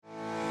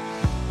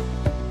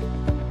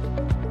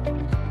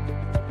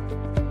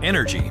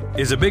Energy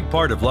is a big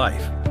part of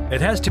life.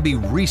 It has to be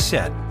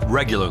reset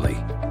regularly.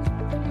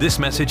 This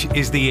message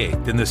is the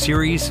 8th in the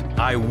series,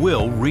 I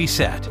Will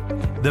Reset.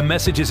 The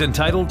message is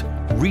entitled,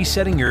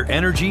 Resetting Your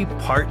Energy,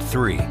 Part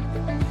 3.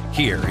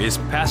 Here is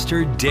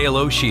Pastor Dale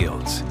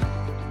O'Shields.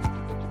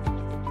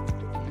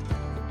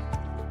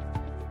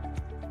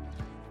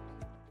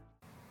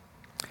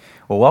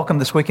 Well, welcome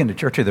this weekend to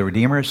Church of the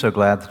Redeemer. So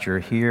glad that you're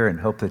here and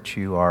hope that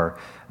you are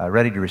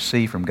ready to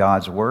receive from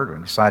God's Word.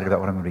 I'm excited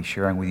about what I'm going to be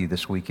sharing with you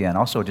this weekend.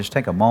 Also, just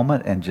take a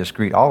moment and just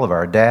greet all of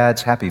our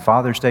dads. Happy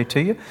Father's Day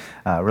to you.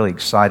 Really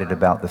excited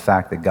about the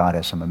fact that God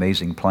has some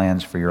amazing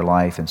plans for your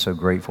life and so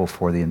grateful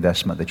for the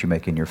investment that you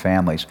make in your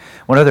families.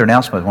 One other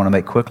announcement I want to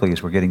make quickly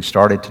as we're getting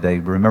started today.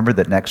 Remember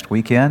that next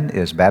weekend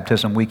is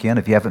baptism weekend.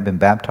 If you haven't been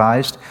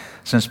baptized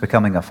since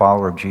becoming a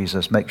follower of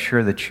Jesus, make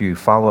sure that you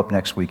follow up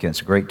next weekend.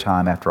 It's a great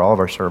time. After all of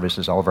our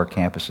services, all of our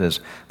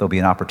campuses, there'll be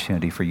an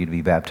opportunity for you to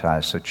be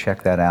baptized. So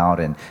check that out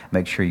and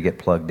make sure you get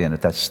plugged in if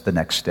that's the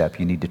next step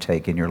you need to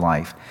take in your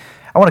life.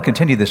 I want to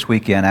continue this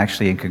weekend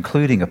actually in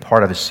concluding a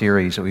part of a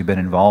series that we've been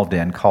involved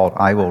in called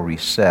I Will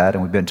Reset.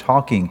 And we've been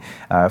talking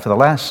for the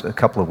last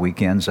couple of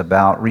weekends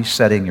about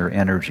resetting your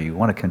energy. We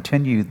want to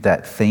continue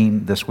that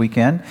theme this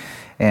weekend.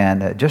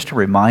 And just to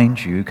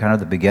remind you, kind of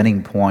the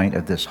beginning point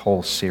of this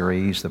whole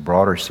series, the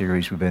broader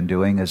series we've been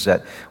doing, is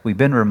that we've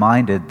been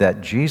reminded that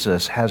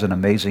Jesus has an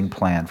amazing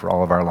plan for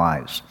all of our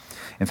lives.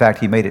 In fact,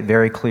 he made it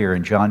very clear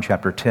in John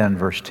chapter 10,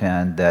 verse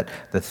 10, that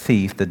the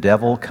thief, the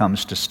devil,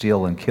 comes to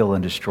steal and kill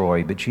and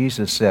destroy. But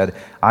Jesus said,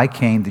 I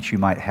came that you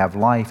might have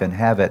life and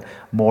have it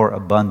more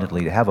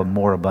abundantly, to have a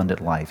more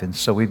abundant life. And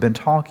so we've been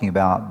talking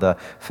about the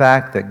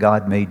fact that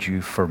God made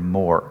you for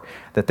more,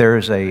 that there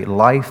is a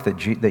life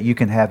that you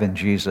can have in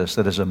Jesus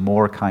that is a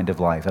more kind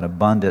of life, an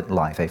abundant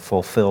life, a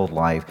fulfilled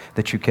life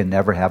that you can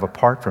never have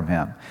apart from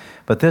Him.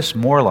 But this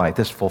more life,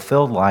 this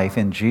fulfilled life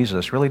in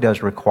Jesus really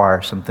does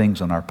require some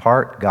things on our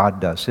part. God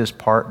does His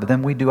part, but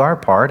then we do our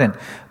part. And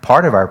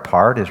part of our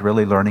part is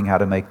really learning how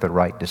to make the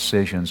right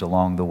decisions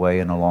along the way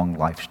and along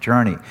life's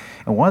journey.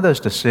 And one of those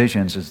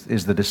decisions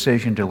is the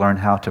decision to learn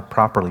how to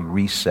properly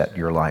reset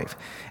your life.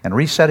 And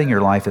resetting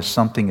your life is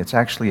something that's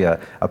actually a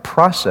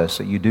process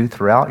that you do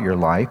throughout your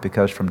life,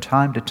 because from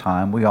time to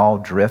time we all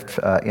drift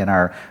in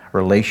our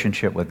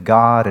relationship with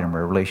God and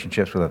our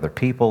relationships with other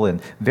people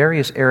in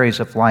various areas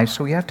of life.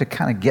 So we have to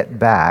kind of get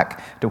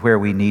back to where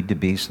we need to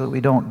be so that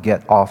we don't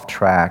get off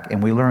track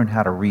and we learn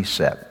how to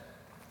reset.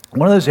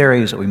 One of those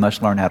areas that we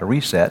must learn how to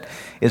reset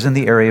is in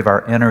the area of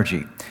our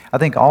energy. I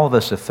think all of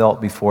us have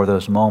felt before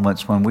those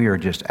moments when we are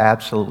just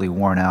absolutely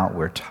worn out,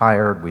 we're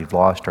tired, we've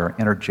lost our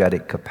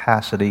energetic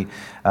capacity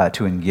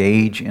to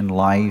engage in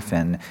life.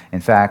 And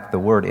in fact, the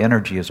word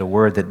energy is a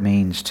word that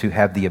means to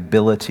have the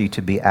ability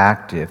to be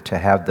active, to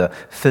have the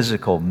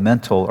physical,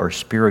 mental, or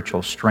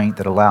spiritual strength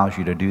that allows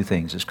you to do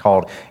things. It's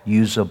called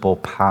usable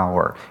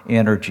power,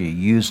 energy,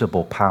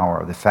 usable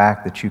power, the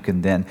fact that you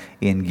can then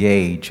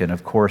engage. And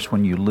of course,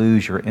 when you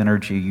lose your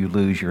energy, you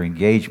lose your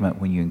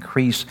engagement. When you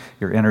increase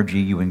your energy,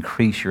 you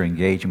increase your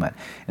engagement.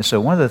 And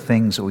so one of the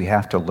things that we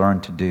have to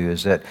learn to do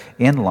is that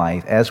in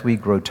life, as we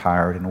grow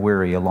tired and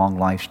weary along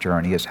life's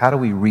journey, is how do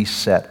we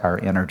reset our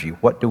energy?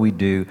 What do we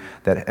do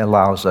that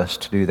allows us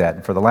to do that?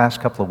 And for the last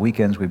couple of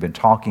weekends, we've been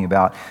talking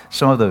about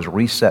some of those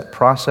reset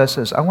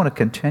processes. I want to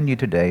continue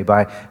today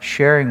by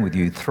sharing with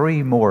you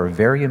 3 more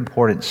very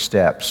important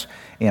steps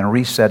in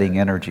resetting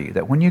energy,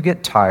 that when you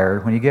get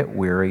tired, when you get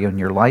weary, and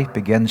your life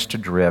begins to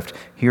drift,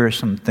 here are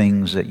some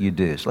things that you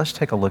do. So let's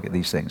take a look at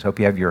these things. Hope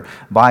you have your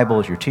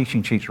Bibles, your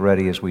teaching sheets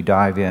ready as we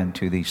dive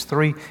into these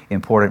 3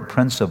 important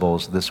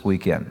principles this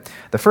weekend.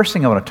 The first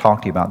thing I want to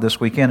talk to you about this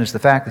weekend is the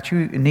fact that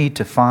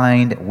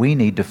we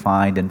need to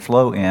find and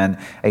flow in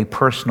a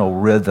personal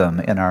rhythm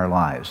in our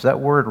lives. That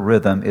word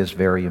rhythm is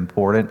very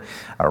important.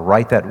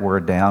 Write that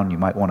word down. You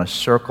might want to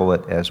circle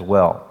it as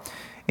well.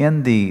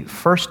 In the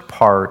first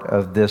part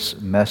of this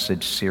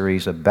message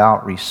series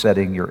about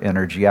resetting your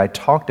energy, I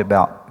talked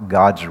about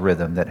God's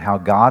rhythm, that how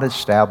God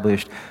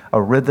established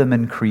a rhythm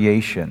in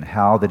creation,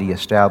 how that He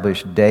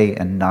established day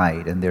and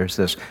night, and there's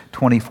this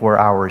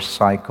 24-hour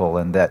cycle,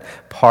 and that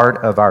part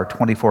of our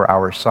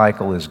 24-hour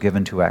cycle is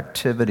given to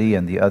activity,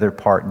 and the other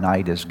part,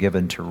 night, is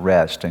given to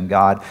rest. And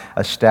God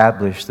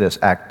established this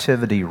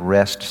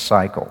activity-rest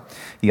cycle.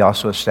 He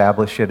also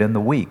established it in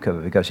the week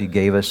because He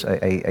gave us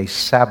a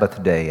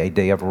Sabbath day, a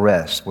day of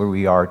rest, where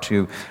we are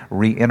to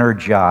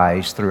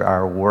re-energize through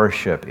our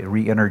worship,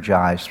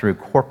 re-energize through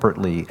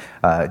corporately,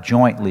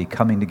 jointly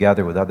coming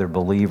together with other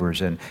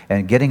believers and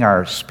getting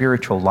our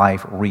spiritual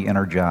life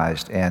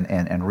re-energized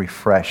and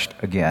refreshed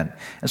again.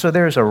 And so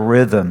there's a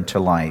rhythm to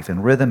life,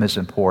 and rhythm is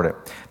important.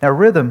 Now,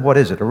 rhythm, what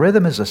is it? A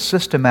rhythm is a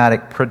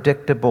systematic,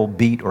 predictable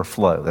beat or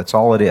flow. That's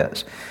all it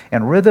is.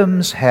 And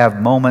rhythms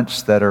have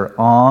moments that are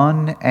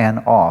on and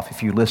off.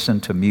 If you listen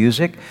to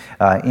music,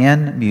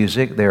 in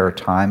music, there are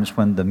times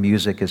when the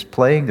music is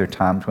playing, there are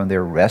times when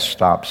there are rest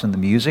stops in the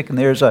music, and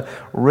there's a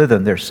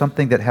rhythm. There's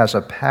something that has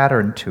a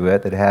pattern to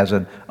it, that has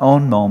an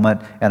on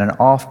moment and an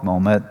off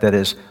moment that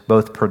is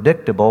both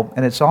predictable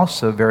and it's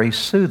also very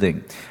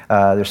soothing.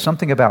 There's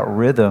something about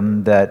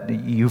rhythm that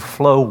you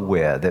flow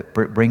with that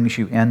brings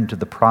you into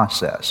the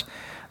process.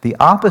 The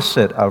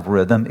opposite of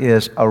rhythm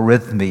is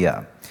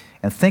arrhythmia.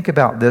 And think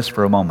about this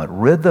for a moment.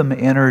 Rhythm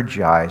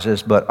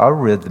energizes, but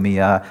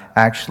arrhythmia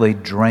actually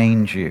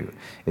drains you.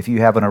 If you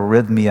have an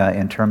arrhythmia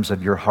in terms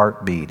of your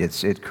heartbeat,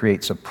 it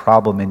creates a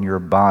problem in your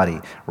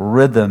body.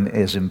 Rhythm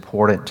is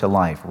important to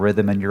life.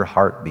 Rhythm in your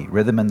heartbeat.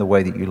 Rhythm in the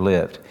way that you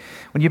lived.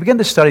 When you begin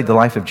to study the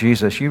life of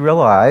Jesus, we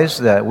realize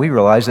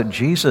that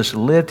Jesus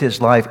lived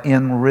his life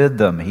in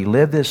rhythm. He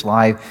lived his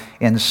life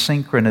in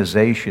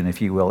synchronization,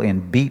 if you will,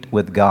 in beat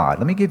with God.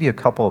 Let me give you a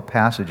couple of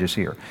passages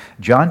here.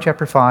 John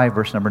chapter 5,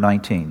 verse number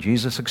 19.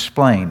 Jesus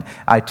explained,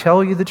 "I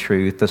tell you the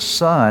truth, the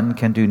Son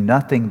can do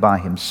nothing by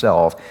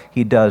himself.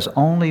 He does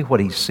only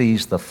what he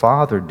sees the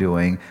Father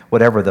doing.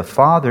 Whatever the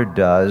Father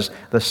does,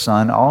 the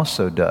Son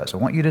also does." I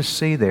want you to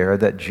see there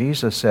that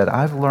Jesus said,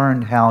 I've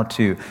learned how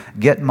to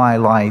get my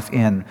life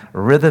in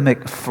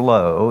rhythmic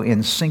flow, in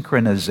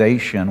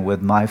synchronization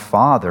with my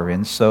Father.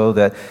 And so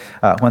that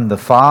when the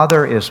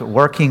Father is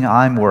working,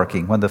 I'm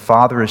working. When the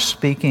Father is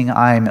speaking,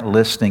 I'm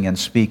listening and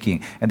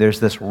speaking. And there's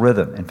this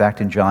rhythm. In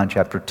fact, in John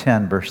chapter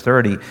 10, verse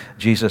 30,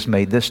 Jesus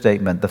made this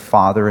statement, the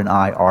Father and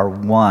I are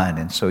one.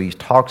 And so he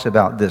talks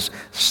about this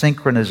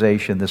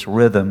synchronization, this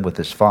rhythm with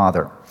his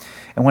Father.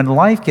 And when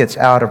life gets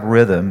out of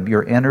rhythm,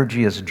 your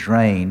energy is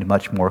drained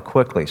much more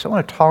quickly. So I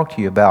want to talk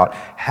to you about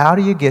how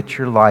do you get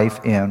your life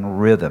in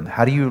rhythm?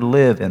 How do you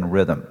live in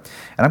rhythm?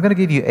 And I'm going to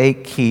give you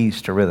 8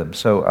 keys to rhythm.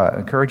 So I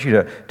encourage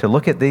you to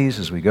look at these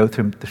as we go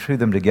through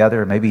them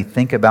together. Maybe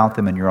think about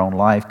them in your own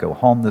life. Go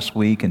home this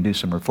week and do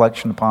some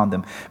reflection upon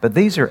them. But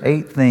these are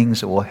 8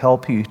 things that will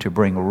help you to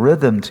bring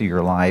rhythm to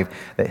your life,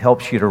 that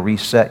helps you to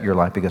reset your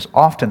life. Because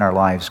often our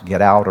lives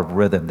get out of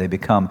rhythm. They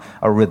become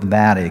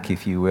arrhythmatic,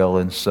 if you will.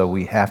 And so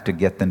we have to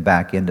get them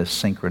back into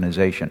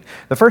synchronization.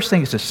 The first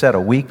thing is to set a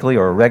weekly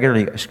or a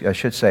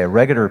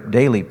regular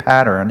daily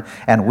pattern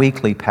and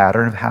weekly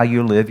pattern of how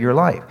you live your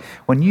life.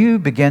 When you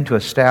begin to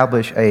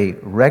establish a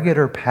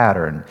regular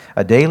pattern,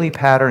 a daily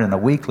pattern and a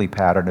weekly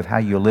pattern of how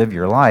you live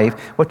your life,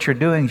 what you're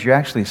doing is you're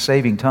actually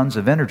saving tons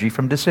of energy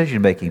from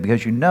decision making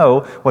because you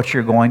know what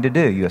you're going to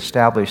do. You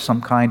establish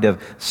some kind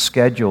of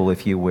schedule,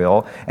 if you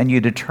will, and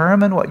you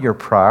determine what your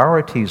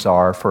priorities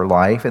are for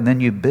life, and then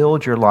you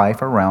build your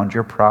life around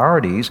your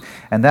priorities,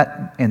 and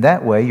in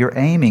that way you're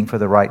aiming for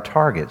the right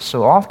targets.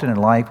 So often in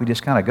life we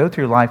just kind of go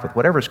through life with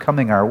whatever's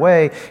coming our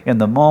way in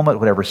the moment,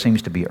 whatever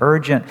seems to be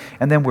urgent,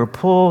 and then we're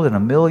pulled in a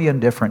million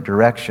different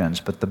directions.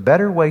 But the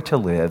better way to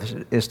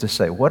live is to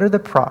say, what are the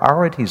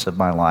priorities of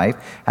my life?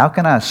 How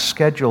can I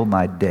schedule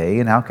my day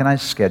and how can I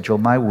schedule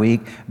my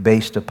week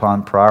based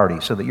upon priority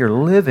so that you're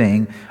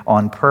living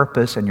on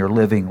purpose and you're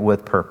living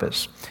with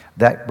purpose?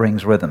 That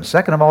brings rhythm.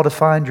 Second of all, to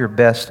find your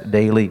best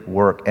daily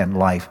work and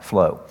life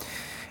flow.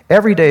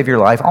 Every day of your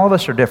life, all of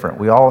us are different.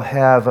 We all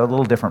have a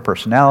little different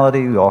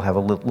personality. We all have a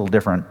little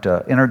different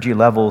energy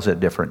levels at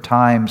different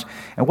times.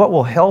 And what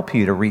will help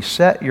you to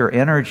reset your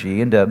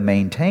energy and to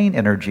maintain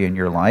energy in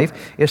your life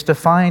is to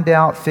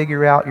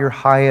figure out your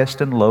highest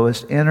and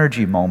lowest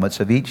energy moments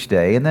of each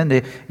day, and then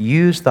to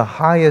use the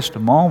highest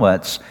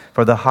moments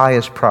for the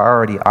highest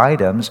priority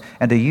items,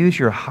 and to use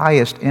your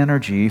highest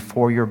energy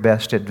for your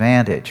best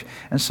advantage.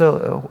 And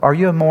so, are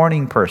you a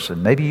morning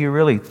person? Maybe you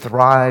really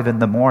thrive in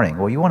the morning.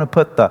 Well, you want to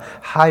put the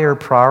higher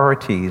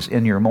priorities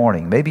in your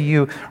morning. Maybe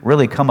you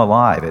really come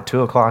alive at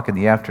 2 o'clock in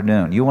the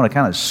afternoon. You want to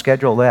kind of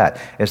schedule that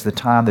as the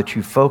time that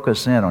you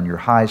focus in on your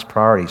highest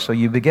priorities. So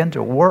you begin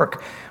to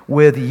work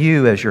with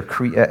you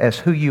as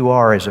who you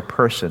are as a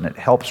person. It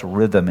helps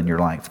rhythm in your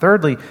life.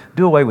 Thirdly,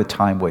 do away with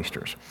time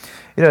wasters.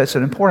 You know, it's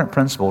an important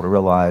principle to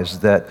realize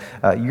that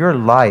your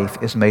life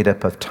is made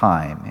up of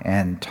time,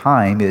 and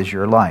time is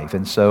your life.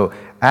 And so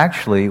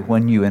actually,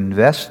 when you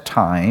invest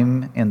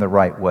time in the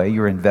right way,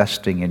 you're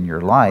investing in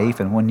your life.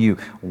 And when you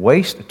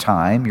waste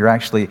time, you're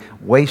actually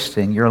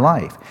wasting your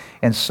life.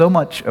 And so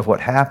much of what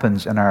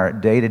happens in our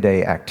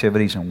day-to-day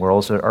activities and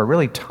worlds are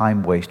really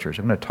time wasters.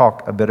 I'm going to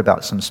talk a bit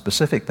about some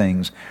specific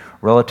things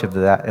relative to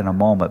that in a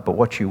moment. But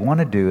what you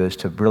want to do is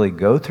to really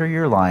go through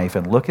your life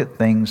and look at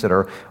things that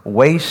are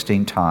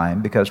wasting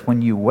time, because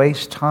when you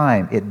waste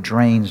time, it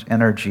drains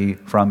energy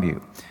from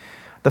you.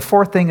 The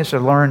fourth thing is to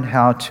learn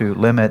how to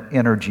limit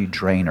energy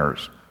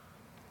drainers.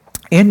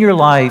 In your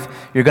life,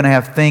 you're going to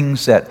have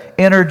things that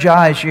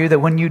energize you, that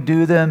when you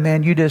do them,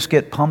 man, you just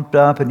get pumped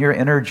up and you're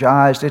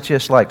energized. It's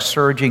just like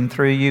surging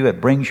through you.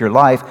 It brings your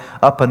life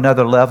up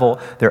another level.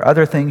 There are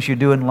other things you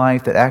do in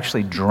life that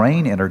actually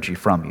drain energy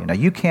from you. Now,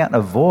 you can't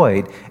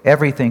avoid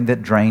everything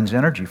that drains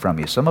energy from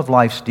you. Some of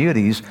life's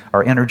duties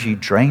are energy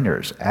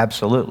drainers,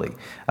 absolutely.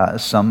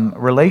 Some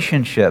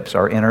relationships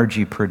are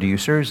energy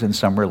producers, and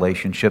some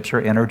relationships are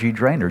energy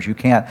drainers. You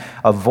can't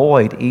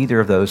avoid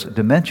either of those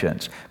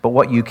dimensions. But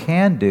what you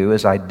can do is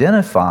is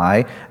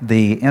identify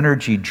the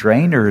energy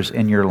drainers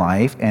in your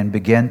life and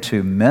begin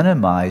to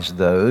minimize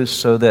those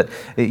so that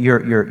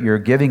you're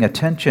giving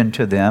attention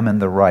to them in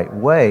the right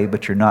way,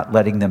 but you're not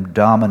letting them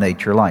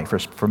dominate your life.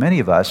 For many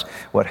of us,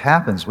 what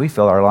happens, we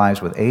fill our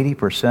lives with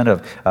 80%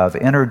 of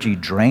energy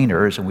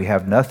drainers, and we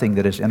have nothing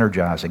that is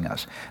energizing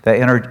us. That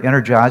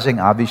energizing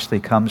obviously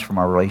comes from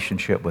our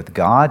relationship with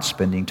God,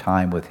 spending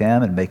time with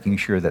Him and making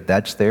sure that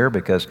that's there,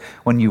 because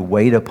when you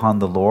wait upon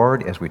the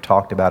Lord, as we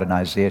talked about in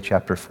Isaiah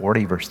chapter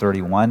 40, verse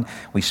 31,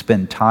 we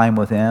spend time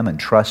with Him and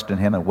trust in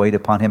Him and wait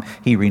upon Him.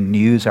 He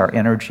renews our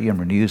energy and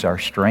renews our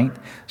strength.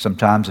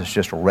 Sometimes it's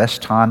just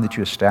rest time that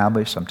you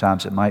establish.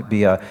 Sometimes it might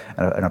be an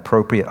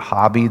appropriate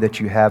hobby that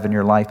you have in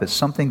your life. It's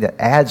something that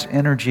adds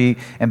energy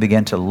and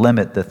begin to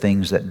limit the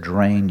things that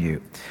drain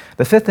you.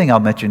 The fifth thing I'll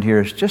mention here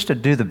is just to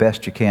do the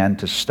best you can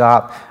to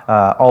stop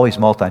always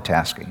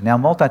multitasking. Now,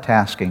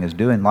 multitasking is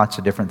doing lots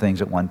of different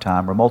things at one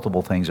time or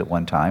multiple things at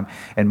one time.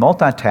 And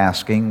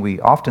multitasking, we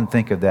often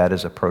think of that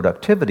as a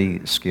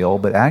productivity skill,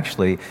 but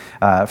actually,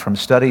 from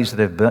studies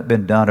that have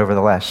been done over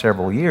the last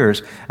several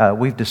years,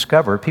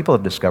 people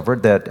have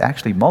discovered that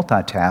actually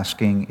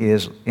multitasking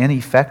is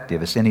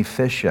ineffective, it's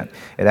inefficient.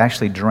 It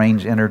actually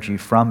drains energy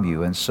from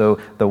you. And so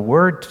the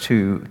word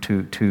to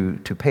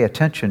pay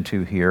attention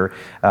to here,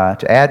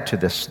 to add to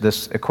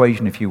this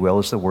equation, if you will,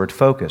 is the word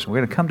focus. We're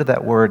going to come to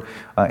that word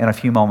in a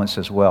few moments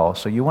as well.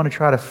 So you want to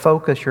try to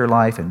focus your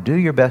life and do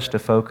your best to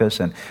focus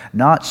and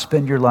not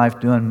spend your life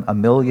doing a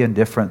million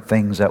different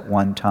things at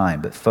one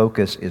time, but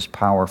focus is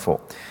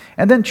powerful.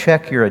 And then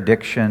check your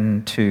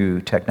addiction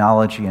to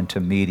technology and to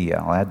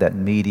media. I'll add that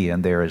media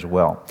in there as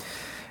well.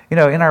 You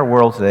know, in our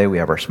world today, we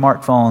have our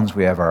smartphones,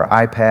 we have our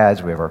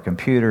iPads, we have our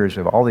computers, we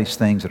have all these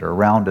things that are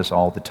around us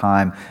all the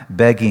time,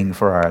 begging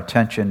for our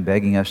attention,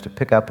 begging us to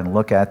pick up and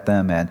look at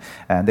them, and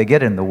they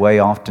get in the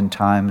way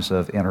oftentimes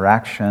of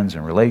interactions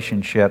and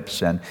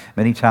relationships, and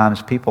many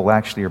times people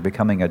actually are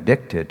becoming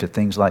addicted to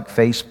things like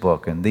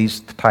Facebook and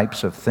these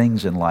types of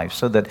things in life,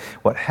 so that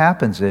what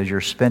happens is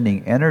you're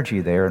spending energy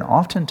there, and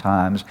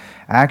oftentimes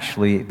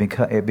actually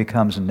it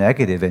becomes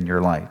negative in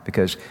your life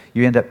because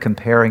you end up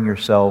comparing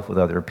yourself with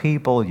other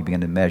people. You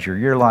begin to measure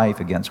your life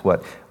against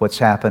what's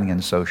happening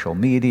in social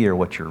media or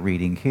what you're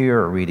reading here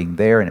or reading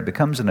there, and it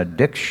becomes an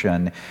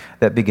addiction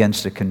that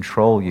begins to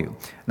control you.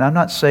 Now, I'm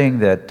not saying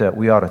that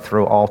we ought to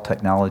throw all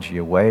technology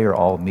away or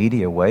all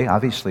media away.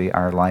 Obviously,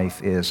 our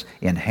life is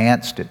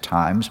enhanced at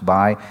times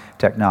by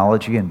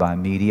technology and by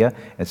media.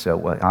 It's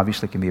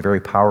obviously can be a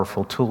very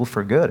powerful tool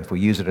for good if we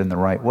use it in the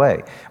right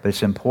way. But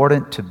it's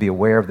important to be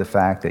aware of the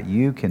fact that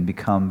we can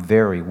become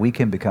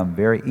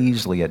very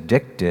easily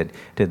addicted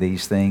to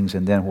these things,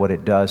 and then what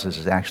it does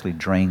is it actually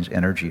drains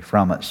energy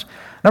from us.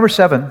 Number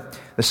 7,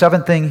 the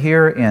seventh thing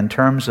here in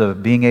terms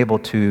of being able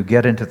to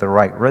get into the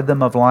right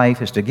rhythm of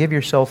life is to give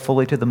yourself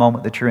fully to the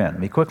moment that you're in. Let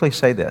me quickly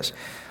say this.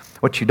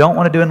 What you don't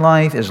want to do in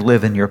life is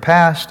live in your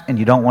past, and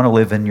you don't want to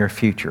live in your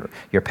future.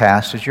 Your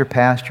past is your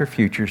past, your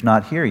future's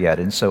not here yet.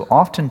 And so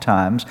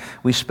oftentimes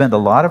we spend a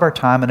lot of our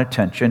time and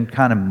attention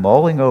kind of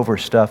mulling over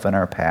stuff in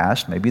our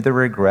past, maybe the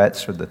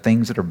regrets or the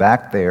things that are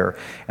back there,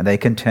 and they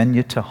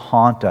continue to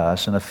haunt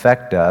us and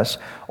affect us,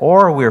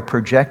 or we're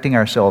projecting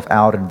ourselves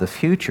out into the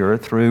future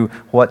through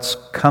what's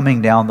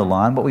coming down the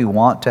line, what we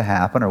want to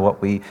happen or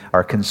what we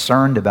are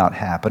concerned about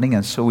happening,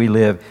 and so we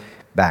live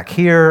back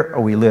here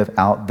or we live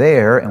out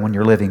there, and when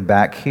you're living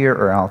back here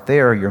or out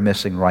there, you're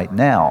missing right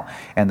now.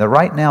 And the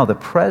right now, the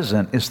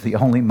present, is the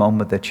only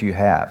moment that you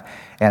have.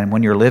 And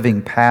when you're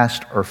living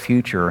past or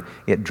future,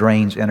 it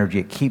drains energy.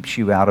 It keeps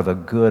you out of a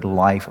good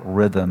life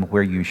rhythm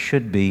where you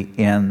should be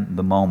in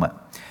the moment.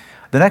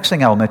 The next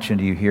thing I'll mention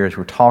to you here as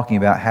we're talking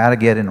about how to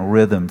get in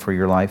rhythm for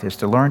your life is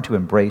to learn to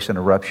embrace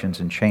interruptions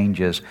and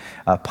changes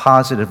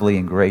positively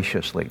and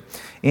graciously.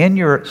 In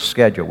your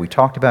schedule, we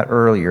talked about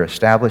earlier,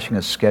 establishing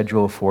a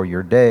schedule for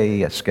your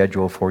day, a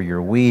schedule for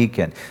your week,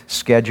 and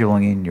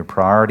scheduling in your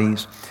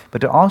priorities, but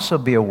to also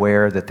be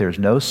aware that there's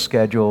no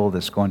schedule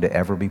that's going to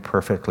ever be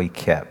perfectly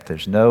kept.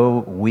 There's no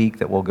week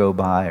that will go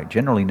by, or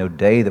generally no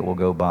day that will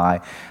go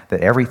by,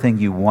 that everything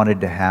you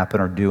wanted to happen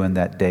or do in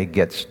that day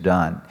gets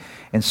done.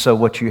 And so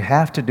what you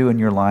have to do in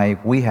your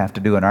life, we have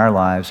to do in our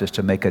lives, is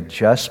to make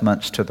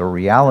adjustments to the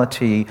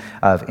reality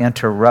of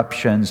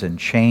interruptions and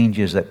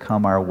changes that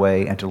come our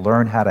way and to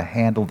learn how to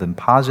handle them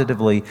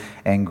positively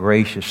and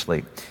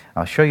graciously.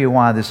 I'll show you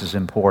why this is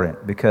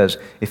important, because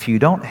if you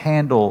don't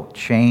handle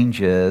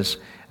changes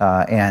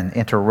and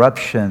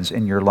interruptions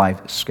in your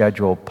life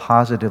schedule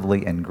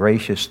positively and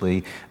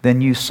graciously,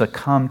 then you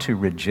succumb to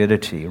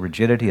rigidity.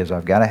 Rigidity is,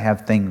 I've got to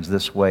have things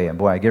this way. And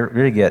boy, I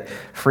really get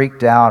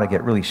freaked out. I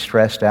get really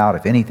stressed out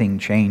if anything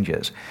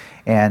changes.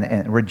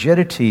 And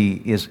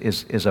rigidity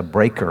is a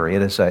breaker.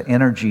 It is an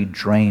energy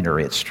drainer.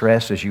 It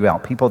stresses you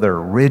out. People that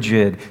are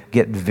rigid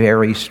get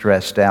very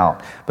stressed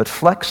out. But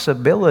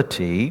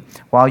flexibility,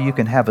 while you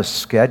can have a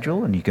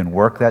schedule and you can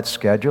work that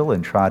schedule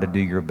and try to do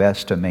your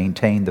best to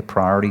maintain the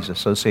priorities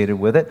associated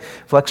with it,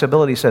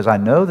 flexibility says, I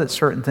know that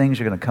certain things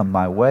are going to come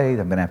my way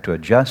that I'm going to have to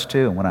adjust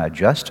to. And when I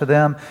adjust to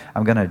them,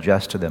 I'm going to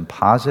adjust to them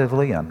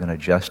positively. I'm going to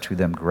adjust to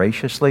them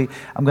graciously.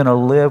 I'm going to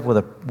live with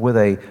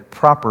a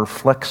proper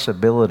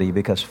flexibility,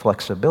 because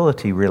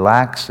flexibility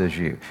relaxes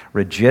you.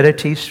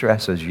 Rigidity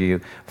stresses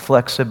you.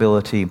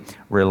 Flexibility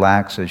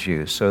relaxes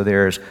you. So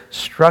there's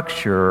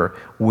structure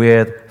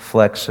with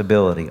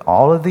flexibility.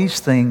 All of these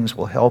things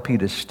will help you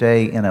to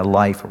stay in a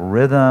life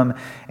rhythm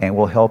and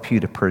will help you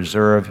to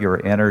preserve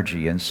your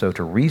energy. And so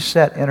to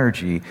reset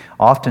energy,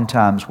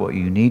 oftentimes what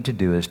you need to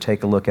do is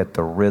take a look at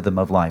the rhythm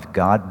of life.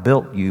 God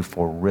built you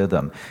for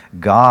rhythm.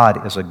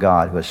 God is a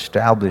God who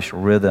established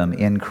rhythm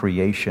in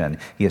creation.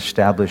 He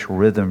established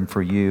rhythm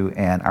for you,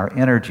 and our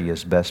energy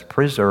is best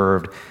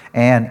preserved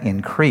and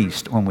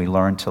increased when we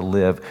learn to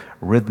live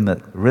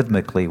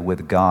rhythmically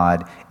with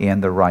God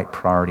in the right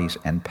priorities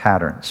and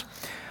patterns.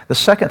 The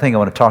second thing I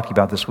want to talk to you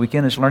about this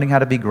weekend is learning how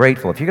to be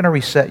grateful. If you're going to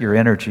reset your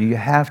energy, you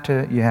have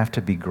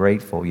to be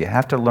grateful. You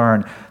have to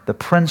learn the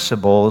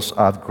principles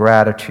of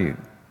gratitude.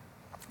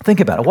 Think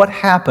about it. What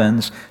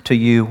happens to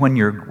you when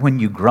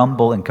you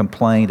grumble and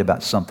complain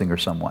about something or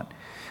someone?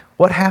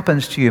 What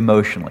happens to you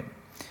emotionally?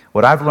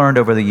 What I've learned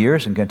over the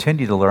years and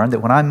continue to learn, that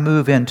when I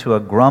move into a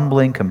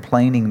grumbling,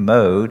 complaining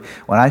mode,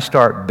 when I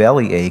start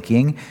belly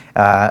aching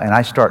and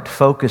I start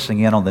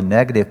focusing in on the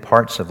negative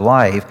parts of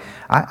life,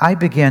 I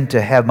begin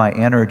to have my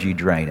energy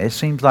drain. It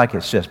seems like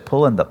it's just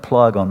pulling the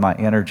plug on my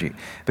energy,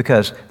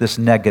 because this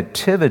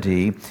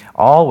negativity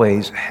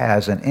always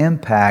has an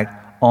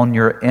impact on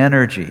your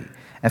energy.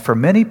 And for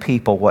many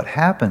people, what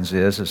happens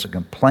is a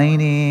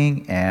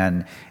complaining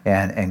and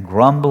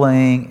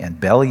grumbling and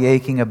belly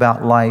aching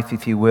about life,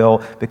 if you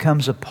will,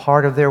 becomes a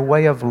part of their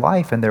way of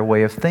life and their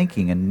way of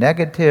thinking. And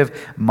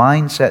negative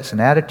mindsets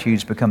and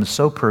attitudes become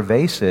so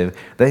pervasive,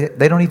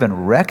 they don't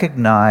even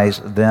recognize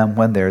them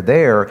when they're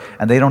there,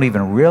 and they don't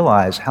even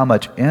realize how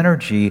much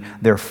energy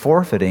they're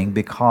forfeiting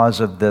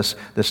because of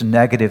this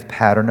negative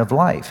pattern of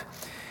life.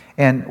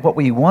 And what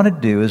we want to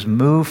do is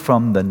move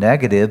from the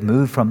negative,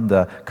 move from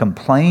the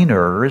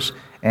complainers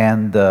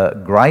and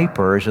the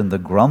gripers and the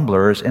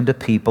grumblers into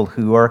people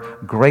who are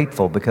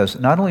grateful, because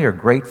not only are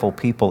grateful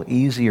people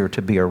easier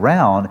to be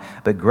around,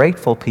 but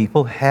grateful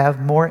people have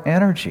more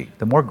energy.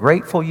 The more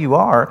grateful you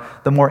are,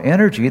 the more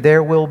energy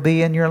there will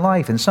be in your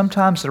life. And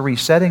sometimes the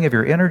resetting of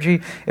your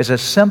energy is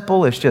as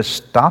simple as just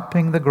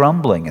stopping the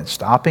grumbling and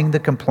stopping the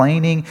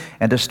complaining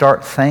and to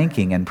start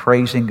thanking and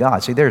praising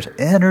God. See, there's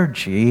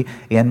energy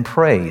in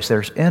praise.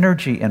 There's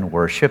energy in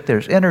worship.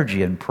 There's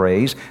energy in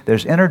praise.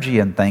 There's energy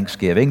in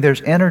thanksgiving.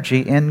 There's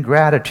energy in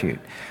gratitude.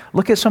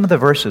 Look at some of the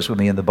verses with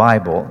me in the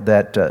Bible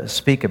that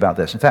speak about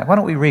this. In fact, why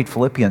don't we read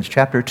Philippians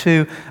chapter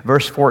 2,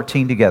 verse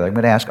 14 together. I'm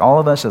going to ask all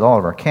of us at all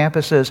of our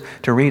campuses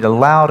to read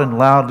aloud and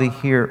loudly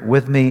here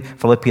with me.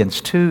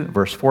 Philippians 2,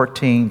 verse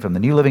 14 from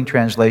the New Living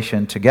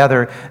Translation.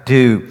 Together,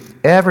 do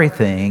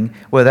everything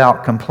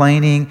without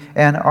complaining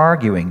and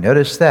arguing.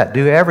 Notice that.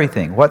 Do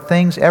everything. What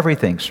things?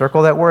 Everything.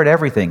 Circle that word,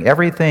 everything.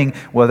 Everything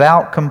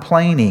without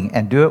complaining,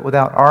 and do it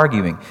without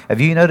arguing. Have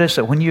you noticed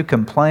that when you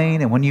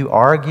complain and when you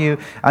argue,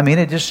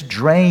 it just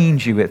drains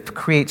you. It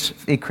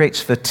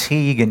creates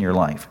fatigue in your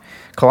life.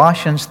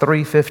 Colossians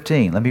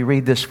 3:15. Let me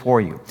read this for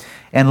you.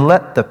 And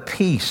let the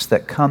peace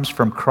that comes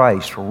from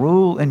Christ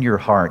rule in your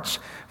hearts.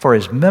 For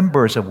as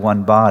members of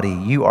one body,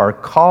 you are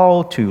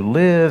called to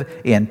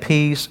live in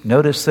peace.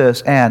 Notice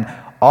this. And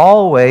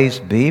always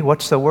be,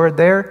 what's the word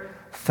there?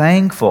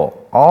 Thankful.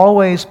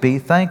 Always be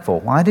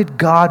thankful. Why did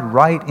God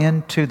write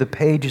into the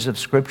pages of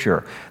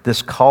Scripture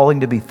this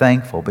calling to be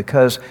thankful?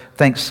 Because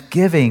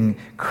thanksgiving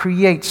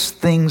creates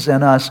things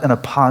in us in a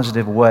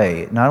positive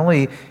way. It not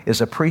only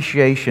is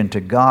appreciation to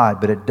God,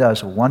 but it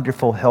does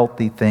wonderful,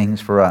 healthy things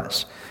for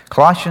us.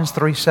 Colossians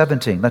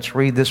 3:17. Let's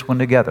read this one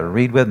together.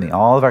 Read with me.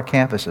 All of our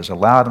campuses,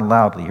 aloud and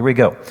loudly. Here we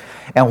go.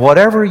 And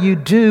whatever you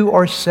do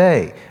or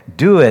say,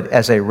 do it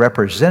as a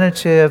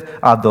representative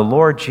of the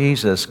Lord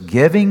Jesus,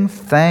 giving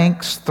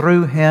thanks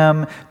through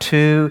Him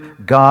to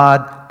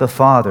God the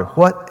Father.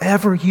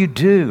 Whatever you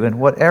do and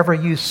whatever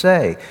you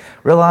say,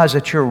 realize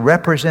that you're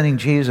representing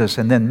Jesus,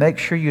 and then make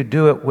sure you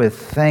do it with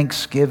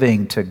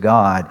thanksgiving to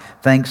God,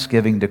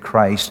 thanksgiving to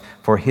Christ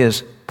for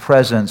His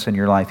presence in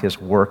your life, His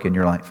work in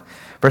your life.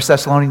 1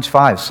 Thessalonians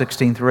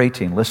 5:16 through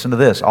 18. Listen to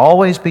this.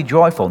 Always be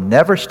joyful.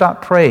 Never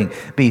stop praying.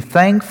 Be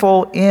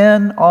thankful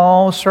in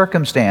all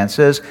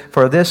circumstances,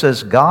 for this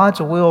is God's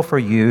will for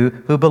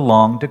you who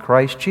belong to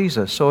Christ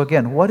Jesus. So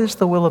again, what is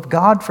the will of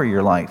God for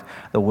your life?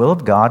 The will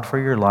of God for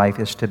your life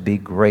is to be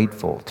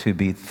grateful, to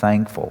be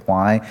thankful.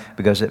 Why?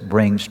 Because it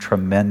brings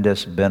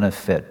tremendous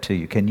benefit to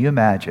you. Can you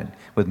imagine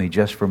with me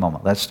just for a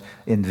moment? Let's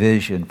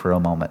envision for a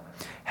moment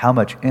how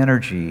much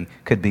energy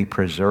could be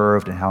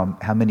preserved and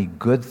how many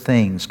good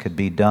things could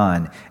be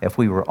done if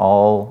we were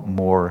all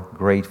more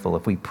grateful,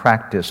 if we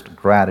practiced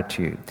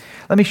gratitude.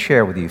 Let me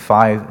share with you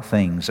 5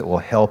 things that will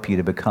help you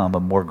to become a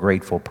more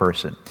grateful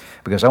person,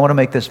 because I want to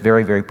make this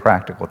very, very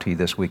practical to you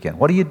this weekend.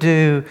 What do you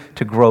do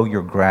to grow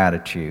your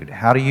gratitude?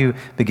 How do you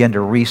begin to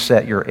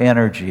reset your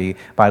energy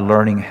by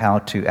learning how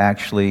to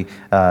actually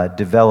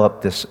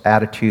develop this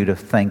attitude of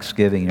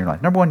thanksgiving in your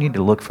life? Number one, you need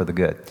to look for the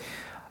good.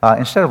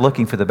 Instead of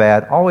looking for the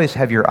bad, always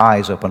have your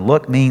eyes open.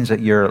 Look means that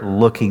you're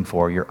looking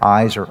for. Your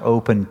eyes are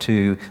open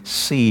to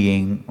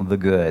seeing the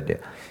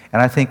good. And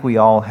I think we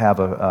all have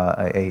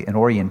an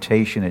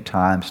orientation at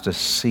times to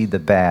see the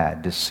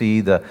bad, to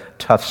see the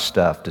tough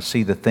stuff, to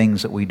see the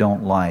things that we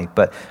don't like.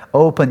 But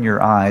open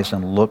your eyes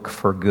and look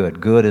for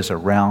good. Good is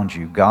around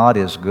you. God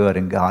is good,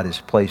 and God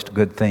has placed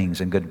good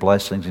things and good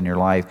blessings in your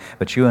life.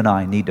 But you and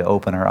I need to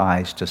open our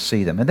eyes to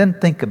see them. And then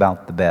think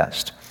about the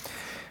best.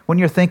 When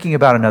you're thinking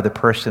about another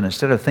person,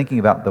 instead of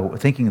thinking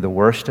the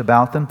worst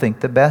about them, think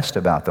the best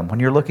about them.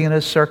 When you're looking at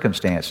a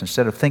circumstance,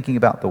 instead of thinking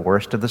about the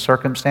worst of the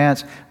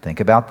circumstance,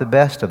 think about the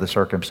best of the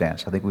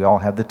circumstance. I think we all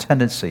have the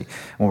tendency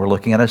when we're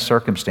looking at a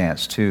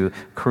circumstance to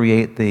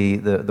create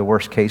the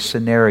worst case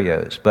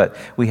scenarios. But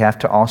we have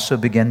to also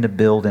begin to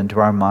build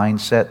into our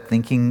mindset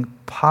thinking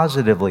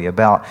positively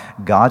about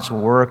God's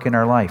work in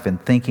our life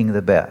and thinking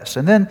the best.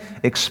 And then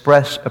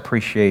express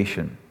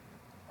appreciation.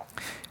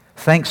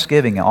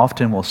 Thanksgiving, I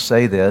often will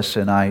say this,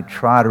 and I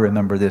try to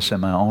remember this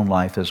in my own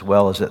life as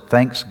well, is that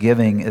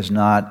Thanksgiving is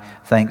not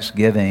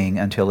Thanksgiving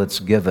until it's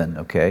given,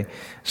 okay?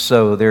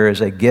 So there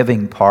is a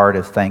giving part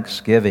of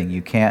Thanksgiving.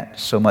 You can't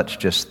so much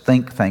just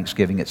think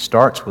Thanksgiving. It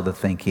starts with a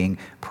thinking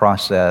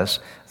process,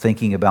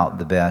 thinking about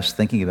the best,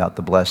 thinking about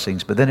the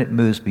blessings, but then it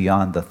moves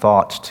beyond the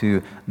thoughts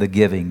to the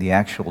giving, the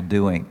actual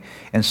doing.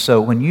 And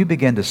so when you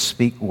begin to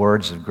speak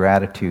words of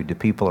gratitude to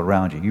people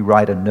around you, you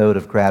write a note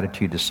of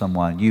gratitude to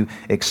someone, you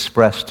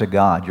express to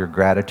God your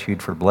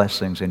gratitude for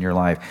blessings in your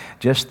life,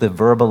 just the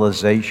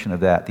verbalization of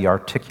that, the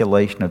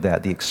articulation of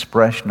that, the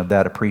expression of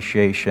that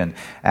appreciation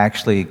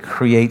actually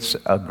creates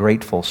a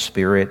grateful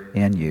spirit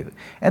in you.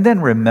 And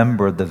then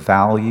remember the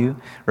value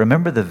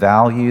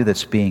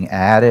that's being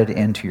added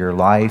into your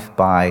life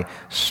by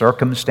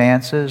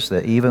circumstances,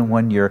 that even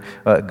when you're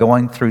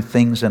going through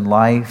things in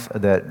life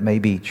that may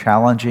be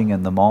challenging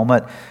in the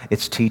moment,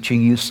 it's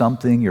teaching you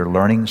something, you're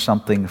learning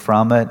something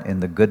from it.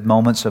 In the good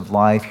moments of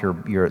life,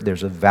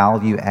 there's a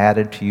value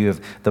added to you of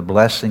the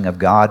blessing of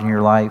God in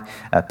your life.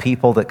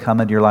 People that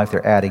come into your life,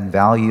 they're adding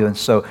value. And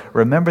so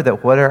remember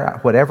that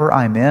whatever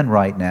I'm in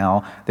right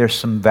now, there's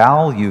some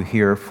value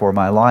here for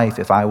my life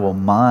if I will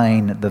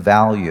mine the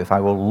value, if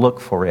I will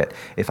look for it,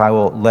 if I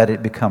will let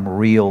it become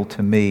real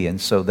to me. And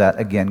so that,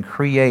 again,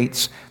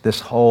 creates this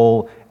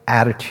whole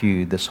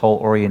attitude, this whole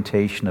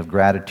orientation of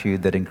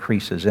gratitude that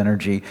increases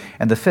energy.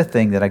 And the 5th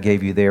thing that I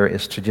gave you there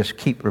is to just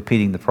keep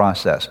repeating the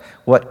process.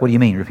 What do you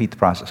mean, repeat the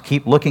process?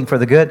 Keep looking for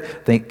the good,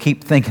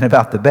 keep thinking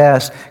about the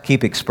best,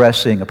 keep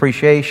expressing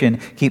appreciation,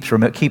 keep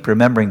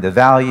remembering the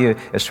value.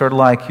 It's sort of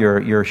like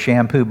your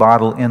shampoo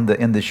bottle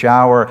in the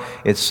shower.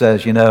 It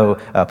says,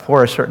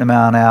 pour a certain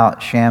amount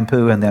out,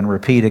 shampoo, and then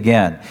repeat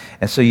again.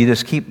 And so you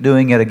just keep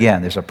doing it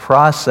again. There's a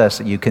process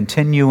that you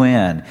continue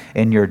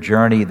in your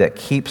journey that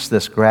keeps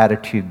this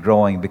gratitude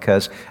growing,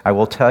 because I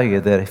will tell you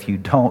that if you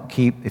don't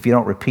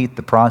repeat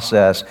the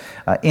process,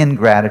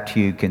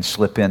 ingratitude can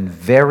slip in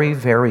very,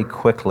 very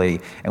quickly.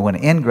 And when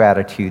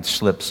ingratitude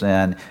slips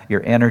in,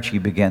 your energy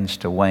begins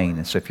to wane.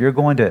 And so if you're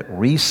going to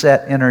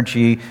reset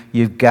energy,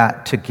 you've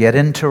got to get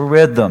into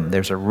rhythm.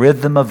 There's a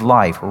rhythm of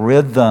life.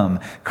 Rhythm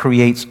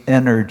creates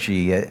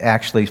energy. It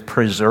actually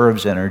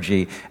preserves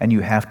energy. And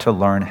you have to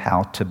learn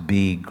how to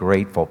be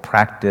grateful.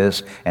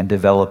 Practice and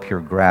develop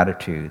your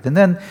gratitude. And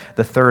then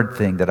the 3rd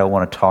thing that I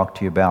want to talk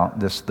to you about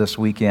this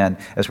weekend,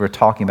 as we're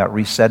talking about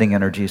resetting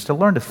energy, is to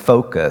learn to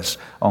focus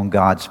on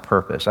God's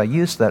purpose. I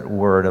used that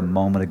word a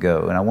moment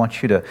ago, and I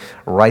want you to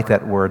write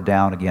that word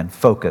down again.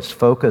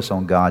 Focus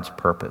on God's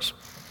purpose.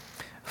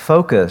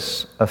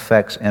 Focus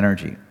affects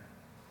energy.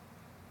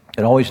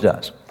 It always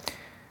does.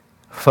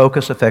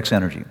 Focus affects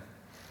energy.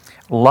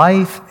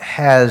 Life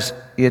has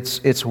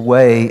its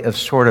way of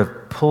sort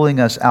of pulling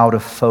us out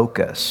of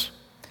focus,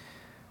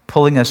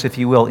 pulling us, if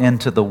you will,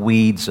 into the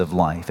weeds of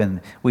life.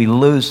 And we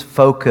lose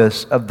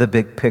focus of the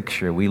big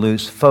picture. We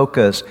lose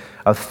focus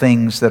of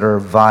things that are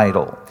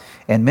vital.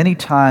 And many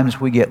times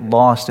we get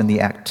lost in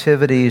the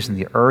activities and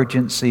the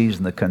urgencies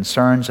and the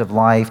concerns of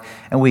life,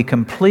 and we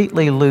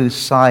completely lose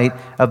sight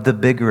of the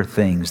bigger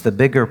things, the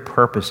bigger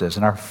purposes.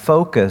 And our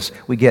focus,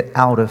 we get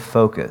out of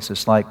focus.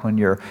 It's like when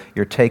you're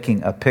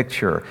taking a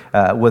picture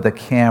with a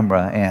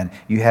camera and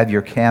you have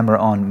your camera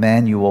on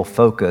manual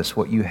focus.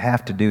 What you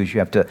have to do is you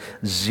have to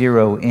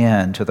zero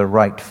in to the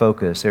right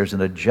focus. There's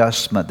an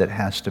adjustment that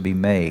has to be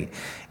made.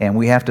 And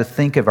we have to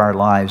think of our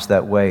lives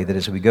that way, that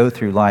as we go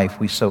through life,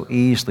 we so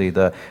easily,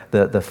 the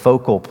the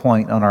focal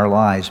point on our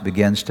lives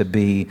begins to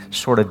be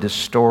sort of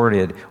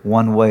distorted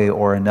one way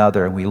or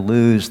another, and we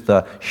lose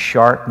the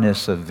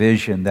sharpness of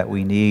vision that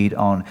we need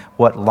on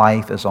what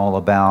life is all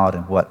about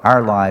and what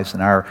our lives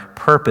and our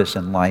purpose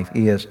in life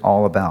is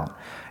all about.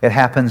 It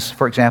happens,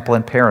 for example,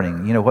 in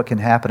parenting. You know, what can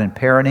happen in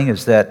parenting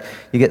is that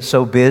you get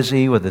so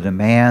busy with the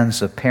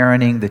demands of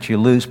parenting that you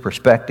lose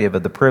perspective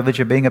of the privilege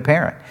of being a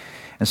parent.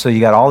 And so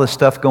you got all this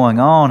stuff going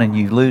on, and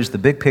you lose the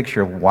big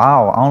picture of,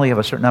 wow, I only have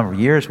a certain number of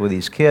years with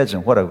these kids,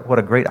 and what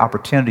a great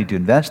opportunity to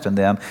invest in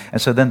them. And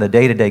so then the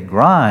day-to-day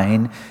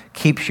grind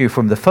keeps you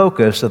from the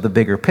focus of the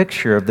bigger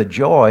picture of the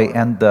joy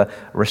and the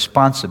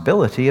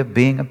responsibility of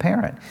being a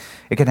parent.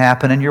 It can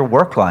happen in your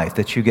work life,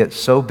 that you get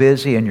so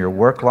busy in your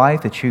work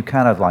life that you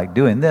kind of like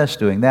doing this,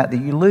 doing that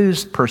you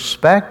lose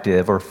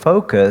perspective or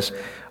focus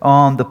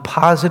on the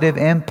positive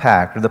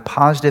impact or the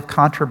positive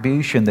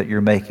contribution that you're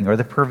making or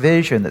the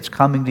provision that's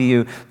coming to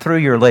you through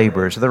your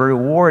labors, the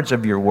rewards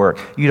of your work.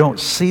 You don't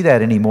see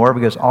that anymore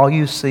because all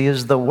you see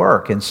is the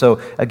work. And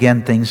so,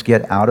 again, things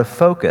get out of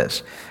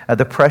focus.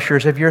 The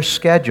pressures of your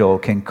schedule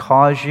can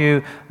cause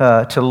you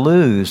to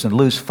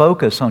lose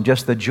focus on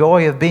just the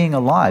joy of being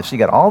alive. So you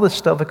got all this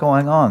stuff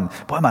going on.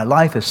 Boy, my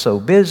life is so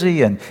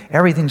busy and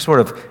everything's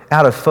sort of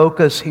out of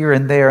focus here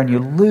and there, and you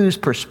lose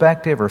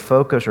perspective or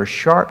focus or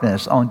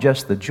sharpness on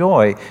just the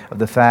joy of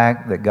the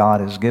fact that God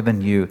has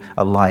given you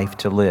a life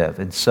to live.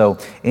 And so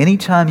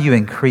anytime you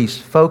increase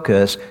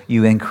focus,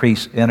 you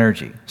increase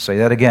energy. Say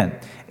that again.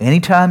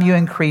 Anytime you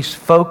increase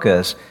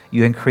focus,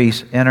 you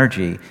increase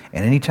energy.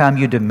 And anytime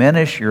you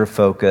diminish your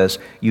focus,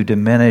 you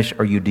diminish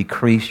or you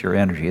decrease your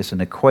energy. It's an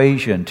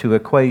equation, two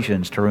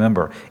equations to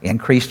remember.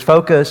 Increased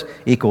focus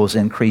equals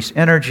increased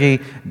energy.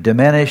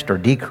 Diminished or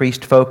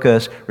decreased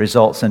focus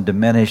results in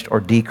diminished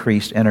or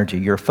decreased energy.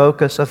 Your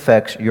focus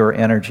affects your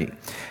energy.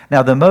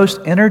 Now, the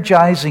most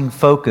energizing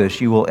focus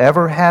you will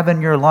ever have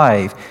in your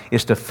life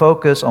is to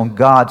focus on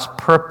God's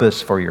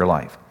purpose for your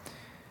life.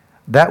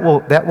 That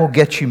will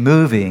get you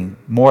moving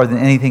more than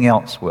anything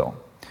else will.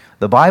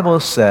 The Bible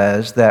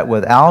says that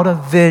without a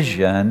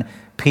vision,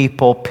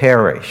 people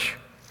perish.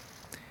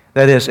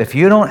 That is, if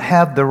you don't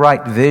have the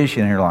right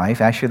vision in your life,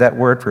 actually that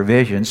word for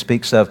vision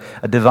speaks of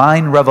a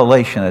divine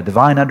revelation, a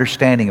divine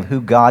understanding of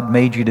who God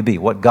made you to be,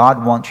 what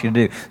God wants you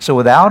to do. So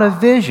without a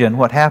vision,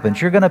 what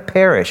happens? You're going to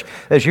perish.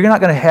 That is, you're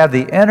not going to have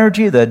the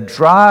energy, the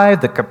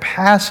drive, the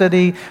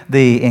capacity,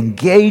 the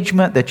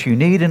engagement that you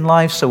need in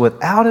life. So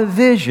without a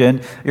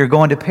vision, you're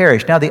going to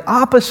perish. Now the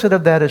opposite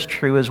of that is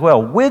true as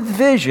well. With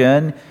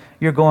vision,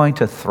 you're going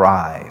to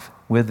thrive.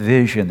 With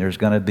vision, there's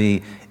going to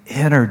be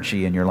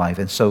energy in your life.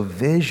 And so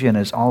vision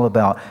is all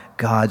about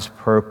God's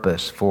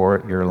purpose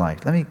for your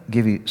life. Let me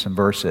give you some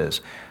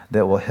verses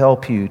that will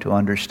help you to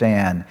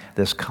understand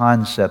this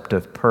concept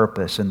of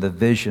purpose and the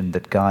vision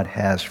that God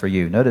has for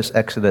you. Notice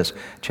Exodus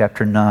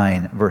chapter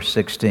 9, verse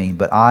 16.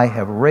 But I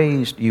have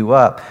raised you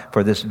up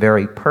for this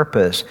very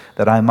purpose,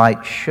 that I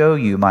might show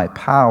you my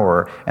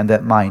power and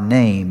that my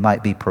name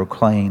might be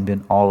proclaimed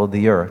in all of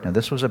the earth. Now,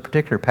 this was a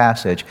particular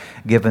passage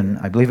given,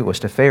 I believe it was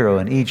to Pharaoh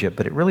in Egypt,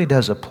 but it really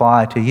does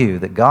apply to you,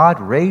 that God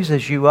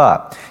raises you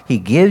up. He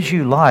gives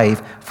you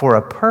life for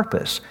a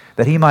purpose,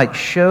 that He might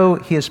show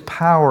His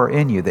power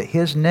in you, that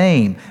His name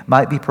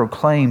might be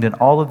proclaimed in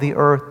all of the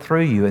earth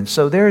through you. And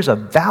so there's a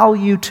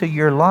value to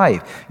your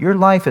life. Your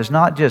life is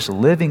not just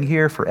living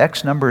here for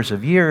X numbers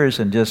of years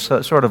and just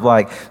sort of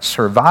like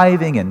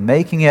surviving and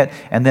making it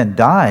and then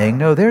dying.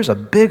 No, there's a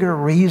bigger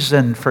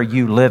reason for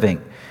you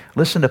living.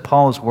 Listen to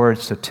Paul's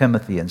words to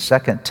Timothy in 2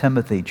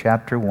 Timothy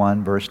chapter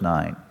 1, verse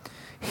 9.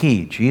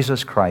 He,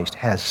 Jesus Christ,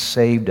 has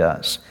saved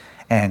us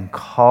and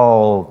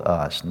called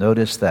us.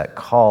 Notice that,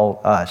 called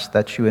us.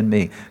 That's you and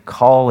me.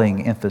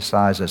 Calling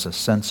emphasizes a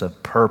sense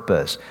of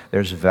purpose.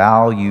 There's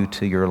value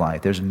to your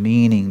life. There's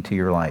meaning to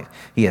your life.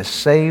 He has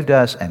saved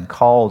us and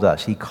called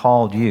us. He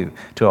called you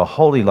to a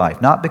holy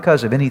life, not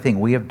because of anything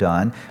we have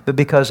done, but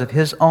because of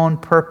His own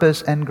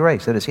purpose and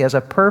grace. That is, He has a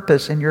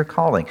purpose in your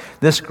calling.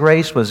 This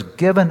grace was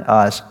given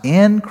us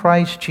in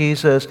Christ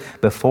Jesus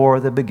before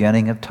the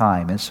beginning of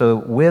time. And so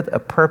with a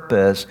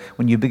purpose,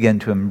 when you begin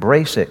to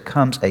embrace it,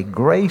 comes a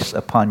grace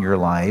upon your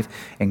life,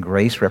 and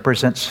grace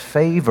represents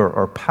favor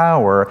or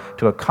power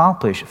to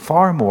accomplish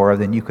far more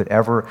than you could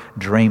ever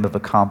dream of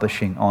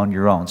accomplishing on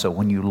your own. So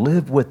when you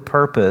live with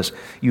purpose,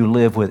 you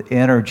live with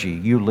energy,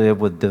 you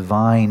live with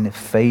divine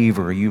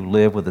favor, you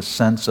live with a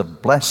sense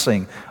of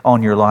blessing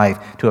on your life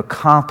to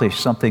accomplish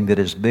something that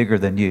is bigger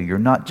than you. You're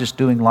not just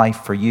doing life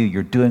for you,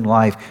 you're doing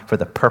life for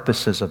the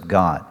purposes of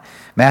God.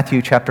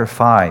 Matthew chapter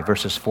 5,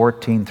 verses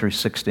 14 through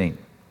 16.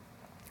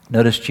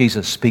 Notice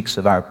Jesus speaks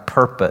of our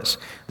purpose.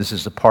 This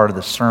is a part of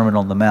the Sermon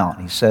on the Mount.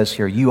 He says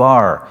here, you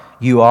are.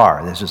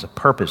 This is a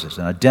purpose, it's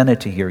an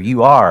identity here.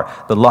 You are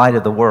the light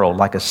of the world,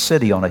 like a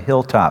city on a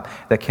hilltop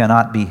that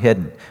cannot be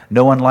hidden.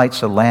 No one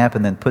lights a lamp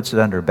and then puts it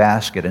under a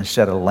basket.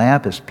 Instead, a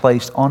lamp is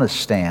placed on a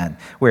stand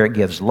where it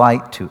gives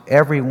light to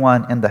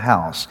everyone in the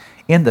house.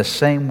 In the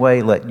same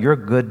way, let your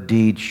good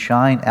deeds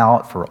shine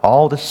out for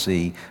all to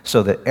see,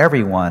 so that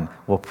everyone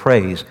will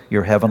praise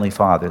your Heavenly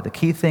Father. The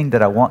key thing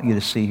that I want you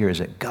to see here is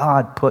that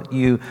God put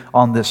you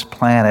on this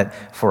planet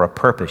for a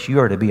purpose. You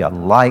are to be a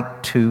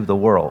light to the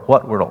world.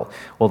 What world?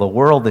 Well, the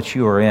world that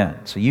you are in.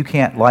 So you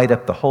can't light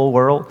up the whole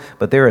world,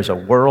 but there is a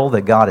world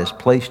that God has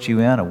placed you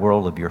in, a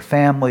world of your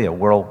family, a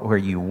world where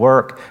you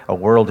work, a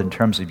world in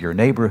terms of your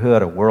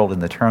neighborhood, a world in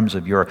the terms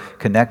of your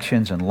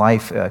connections and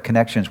life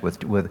connections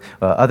with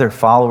other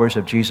followers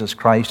of Jesus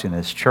Christ in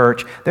His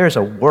church. There's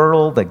a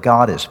world that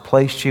God has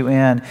placed you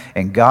in,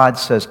 and God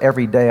says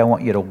every day, I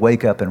want you to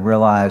wake up and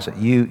realize that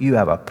you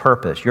have a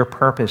purpose. Your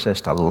purpose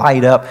is to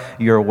light up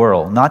your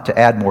world, not to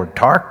add more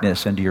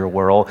darkness into your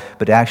world,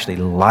 but to actually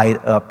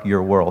light up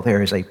your world.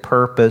 There is a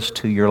purpose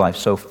to your life.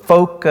 So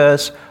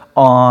focus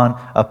on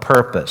a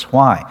purpose.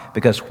 Why?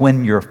 Because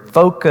when you're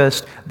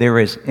focused, there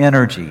is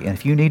energy. And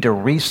if you need to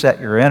reset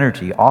your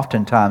energy,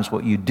 oftentimes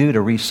what you do to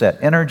reset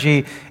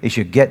energy is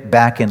you get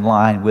back in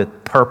line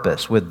with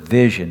purpose, with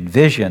vision.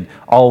 Vision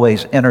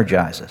always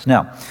energizes.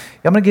 Now,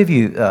 I'm going to give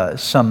you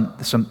some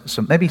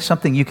maybe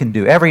something you can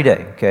do every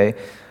day, okay?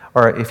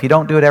 Or if you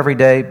don't do it every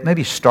day,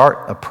 maybe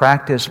start a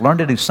practice. Learn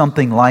to do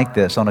something like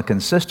this on a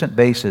consistent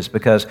basis,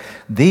 because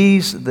the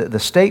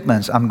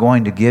statements I'm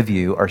going to give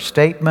you are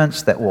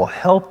statements that will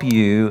help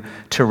you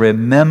to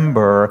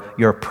remember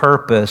your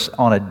purpose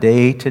on a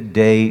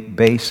day-to-day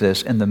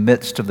basis in the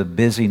midst of the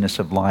busyness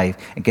of life,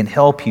 and can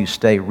help you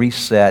stay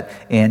reset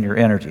in your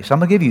energy. So I'm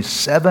going to give you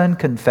 7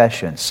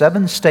 confessions,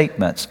 7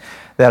 statements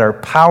that are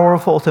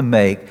powerful to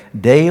make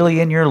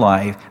daily in your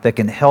life that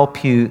can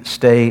help you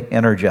stay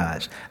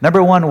energized.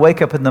 Number 1,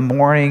 wake up in the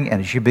morning, and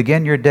as you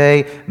begin your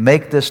day,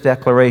 make this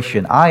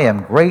declaration: I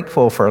am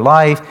grateful for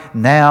life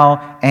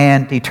now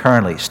and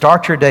eternally.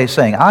 Start your day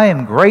saying, I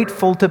am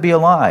grateful to be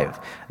alive.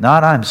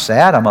 Not I'm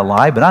sad I'm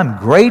alive, but I'm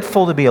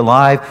grateful to be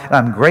alive, and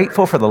I'm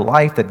grateful for the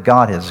life that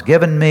God has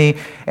given me,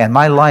 and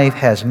my life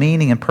has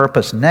meaning and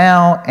purpose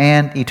now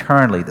and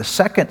eternally. The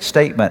second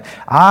statement,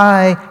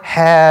 I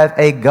have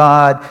a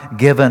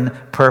God-given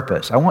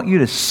purpose. I want you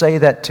to say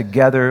that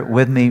together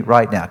with me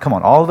right now. Come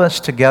on, all of us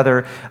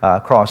together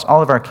across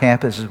all of our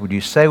campuses, would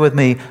you say with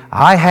me,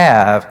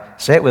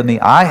 say it with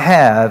me, I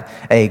have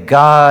a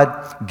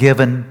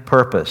God-given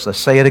purpose. Let's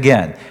say it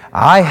again.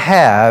 I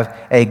have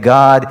a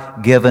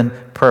God-given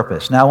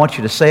purpose. Now I want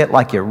you to say it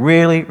like you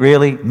really,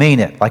 really mean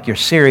it, like you're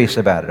serious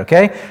about it,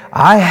 okay?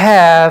 I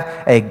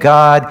have a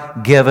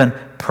God-given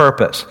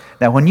purpose.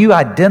 Now, when you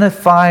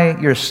identify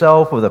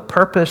yourself with a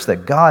purpose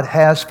that God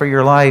has for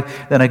your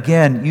life, then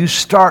again, you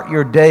start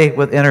your day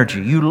with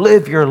energy. You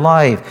live your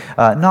life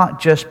not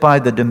just by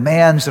the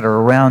demands that are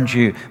around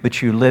you,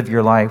 but you live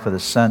your life with a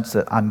sense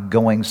that I'm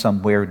going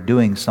somewhere,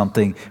 doing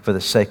something for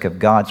the sake of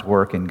God's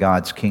work and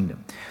God's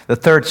kingdom. The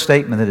third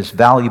statement that is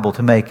valuable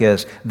to make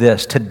is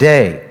this: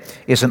 today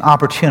is an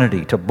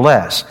opportunity to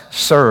bless,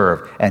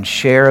 serve, and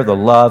share the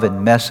love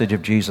and message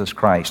of Jesus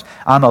Christ.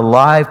 I'm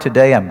alive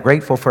today. I'm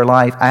grateful for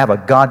life. I have a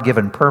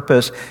God-given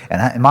purpose,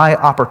 and my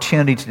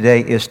opportunity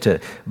today is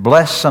to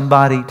bless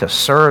somebody, to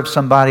serve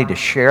somebody, to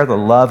share the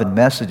love and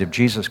message of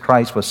Jesus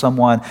Christ with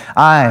someone.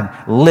 I'm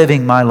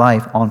living my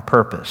life on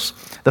purpose.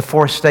 The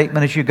fourth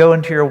statement is you go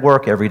into your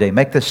work every day.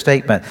 Make this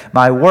statement: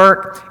 my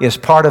work is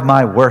part of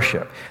my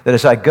worship. That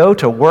as I go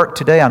to work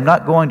today, I'm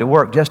not going to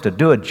work just to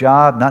do a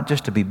job, not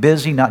just to be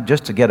busy, not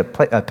just to get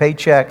a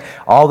paycheck.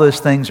 All those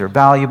things are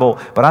valuable,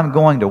 but I'm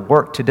going to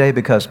work today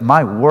because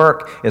my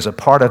work is a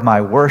part of my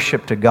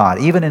worship to God.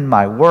 Even in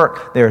my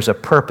work, there's a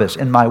purpose.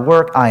 In my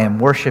work, I am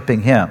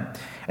worshiping Him.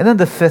 And then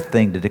the fifth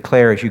thing to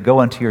declare as you go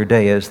into your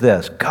day is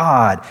this: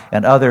 God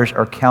and others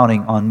are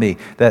counting on me.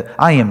 That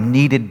I am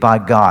needed by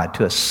God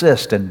to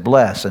assist and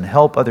bless and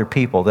help other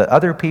people. That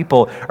other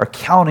people are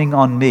counting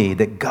on me.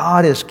 That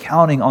God is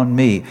counting on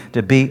me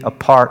to be a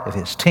part of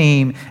His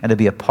team and to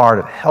be a part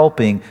of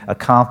helping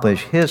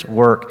accomplish His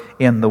work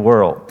in the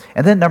world.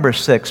 And then number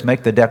 6,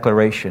 make the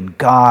declaration: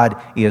 God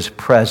is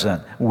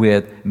present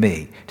with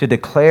me. To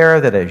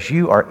declare that as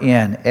you are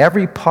in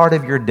every part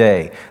of your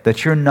day,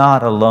 that you're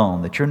not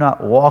alone, that you're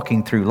not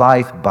walking through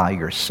life by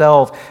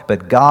yourself,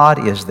 but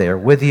God is there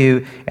with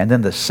you. And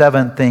then the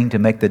 7th thing, to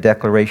make the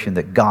declaration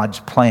that God's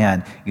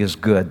plan is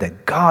good,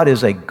 that God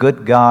is a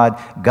good God.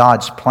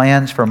 God's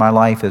plans for my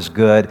life is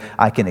good.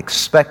 I can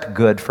expect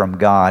good from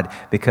God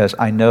because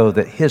I know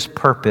that His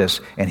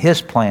purpose and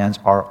His plans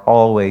are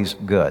always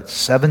good.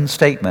 7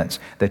 statements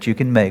that you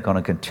can make on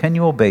a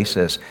continual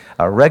basis,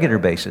 a regular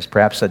basis,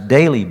 perhaps a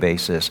daily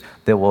basis,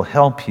 that will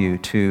help you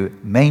to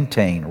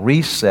maintain,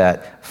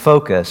 reset,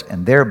 focus,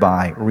 and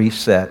thereby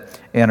reset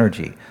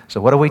energy. So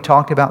what do we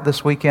talk about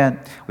this weekend?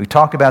 We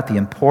talk about the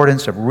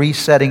importance of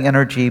resetting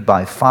energy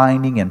by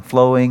finding and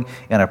flowing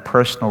in a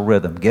personal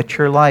rhythm. Get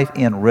your life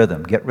in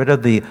rhythm. Get rid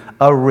of the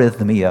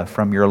arrhythmia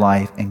from your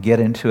life and get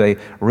into a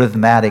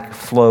rhythmatic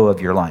flow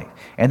of your life.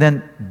 And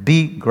then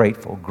be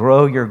grateful.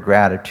 Grow your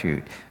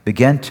gratitude.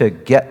 Begin to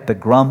get the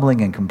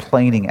grumbling and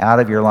complaining out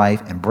of your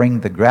life and bring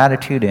the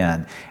gratitude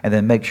in. And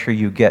then make sure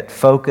you get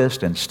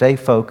focused and stay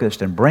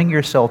focused and bring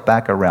yourself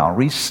back around.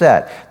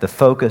 Reset the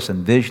focus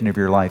and vision of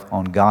your life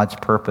on God's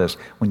purpose.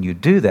 When you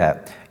do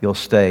that, you'll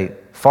stay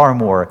far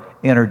more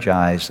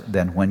energized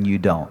than when you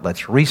don't.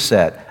 Let's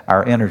reset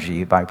our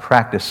energy by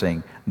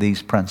practicing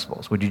these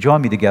principles. Would you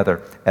join me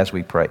together as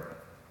we pray?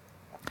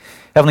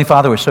 Heavenly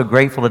Father, we're so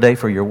grateful today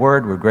for your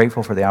word. We're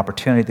grateful for the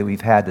opportunity that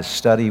we've had to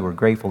study. We're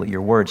grateful that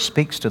your word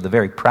speaks to the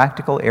very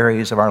practical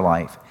areas of our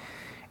life.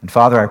 And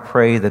Father, I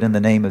pray that in the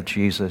name of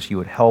Jesus, you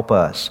would help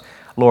us,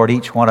 Lord,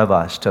 each one of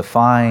us, to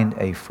find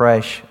a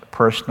fresh,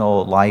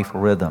 personal life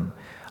rhythm.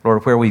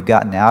 Lord, where we've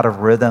gotten out of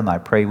rhythm, I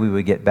pray we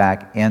would get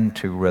back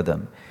into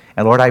rhythm.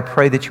 And Lord, I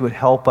pray that you would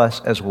help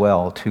us as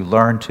well to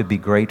learn to be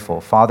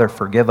grateful. Father,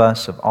 forgive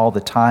us of all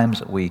the times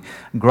that we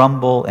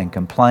grumble and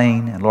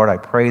complain. And Lord, I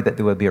pray that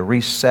there would be a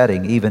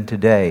resetting even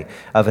today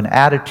of an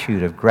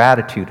attitude of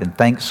gratitude and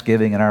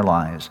thanksgiving in our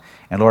lives.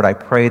 And Lord, I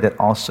pray that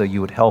also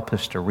you would help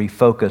us to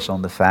refocus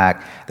on the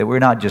fact that we're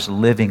not just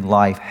living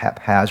life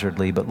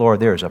haphazardly, but Lord,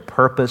 there is a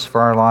purpose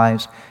for our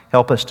lives.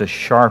 Help us to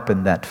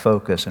sharpen that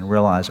focus and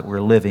realize that we're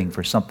living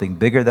for something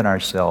bigger than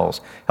ourselves.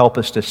 Help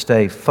us to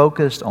stay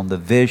focused on the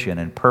vision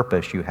and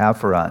purpose you have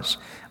for us.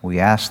 We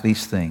ask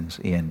these things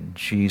in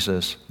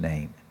Jesus'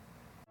 name.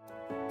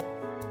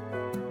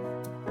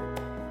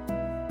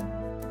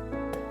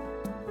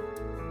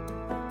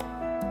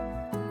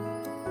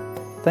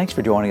 Thanks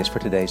for joining us for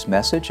today's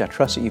message. I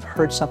trust that you've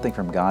heard something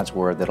from God's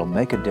Word that'll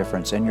make a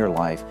difference in your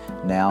life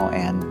now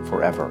and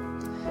forever.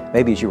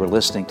 Maybe as you were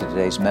listening to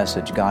today's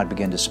message, God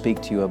began to speak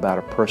to you about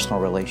a personal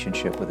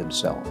relationship with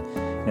Himself.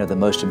 You know, the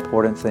most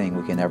important thing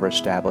we can ever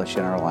establish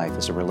in our life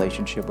is a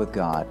relationship with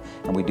God,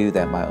 and we do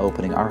that by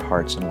opening our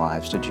hearts and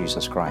lives to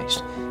Jesus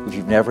Christ. If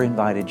you've never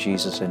invited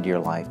Jesus into your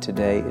life,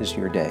 today is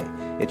your day.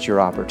 It's your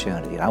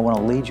opportunity. And I want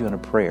to lead you in a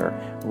prayer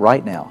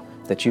right now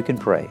that you can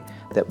pray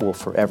that will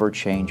forever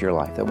change your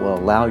life, that will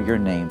allow your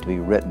name to be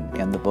written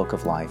in the book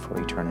of life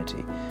for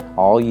eternity.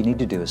 All you need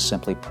to do is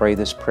simply pray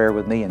this prayer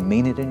with me and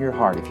mean it in your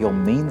heart. If you'll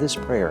mean this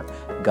prayer,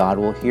 God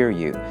will hear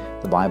you.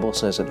 The Bible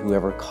says that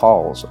whoever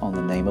calls on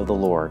the name of the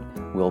Lord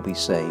will be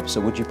saved. So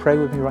would you pray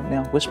with me right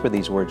now? Whisper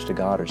these words to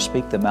God or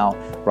speak them out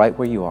right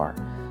where you are.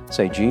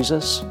 Say,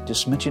 Jesus,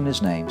 just mention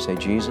His name. Say,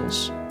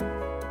 Jesus,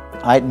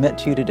 I admit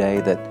to you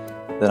today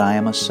that I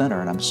am a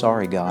sinner, and I'm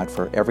sorry, God,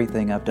 for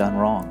everything I've done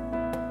wrong.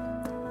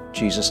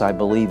 Jesus, I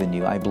believe in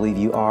you. I believe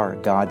you are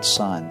God's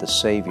Son, the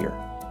Savior,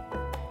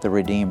 the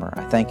Redeemer.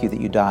 I thank you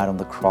that you died on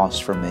the cross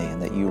for me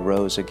and that you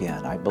rose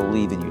again. I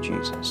believe in you,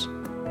 Jesus.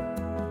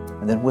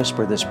 And then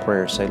whisper this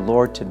prayer. Say,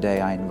 Lord,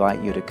 today I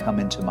invite you to come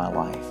into my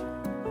life,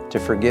 to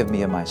forgive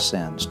me of my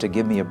sins, to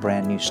give me a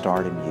brand new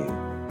start in you.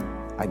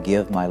 I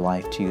give my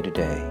life to you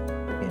today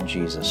in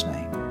Jesus'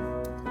 name.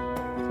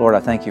 Lord, I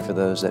thank you for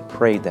those that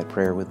prayed that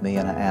prayer with me,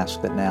 and I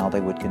ask that now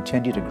they would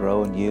continue to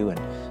grow in you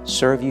and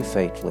serve you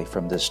faithfully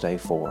from this day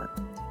forward.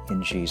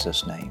 In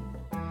Jesus' name.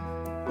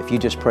 If you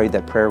just prayed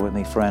that prayer with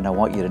me, friend, I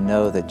want you to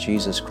know that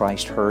Jesus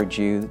Christ heard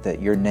you,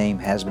 that your name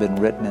has been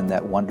written in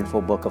that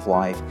wonderful book of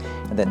life,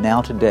 and that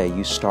now today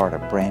you start a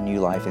brand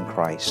new life in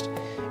Christ.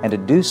 And to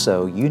do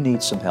so, you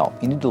need some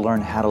help. You need to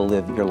learn how to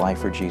live your life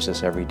for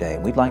Jesus every day.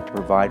 And we'd like to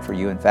provide for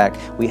you. In fact,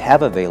 we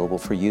have available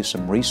for you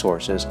some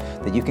resources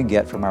that you can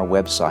get from our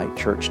website,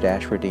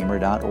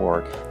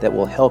 church-redeemer.org, that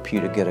will help you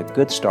to get a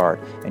good start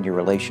in your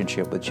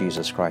relationship with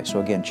Jesus Christ. So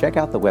again, check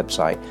out the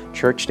website,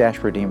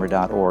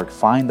 church-redeemer.org.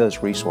 Find those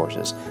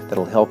resources that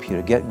will help you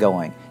to get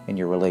going in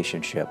your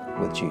relationship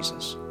with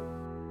Jesus.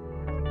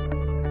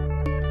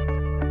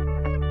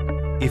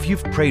 If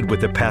you've prayed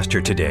with the pastor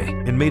today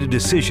and made a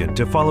decision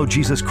to follow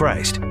Jesus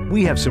Christ,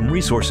 we have some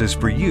resources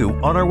for you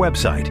on our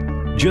website.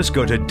 Just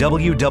go to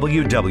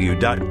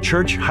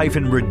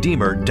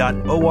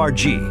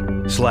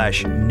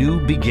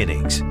www.church-redeemer.org/new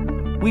beginnings.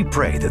 We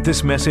pray that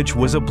this message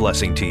was a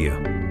blessing to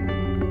you.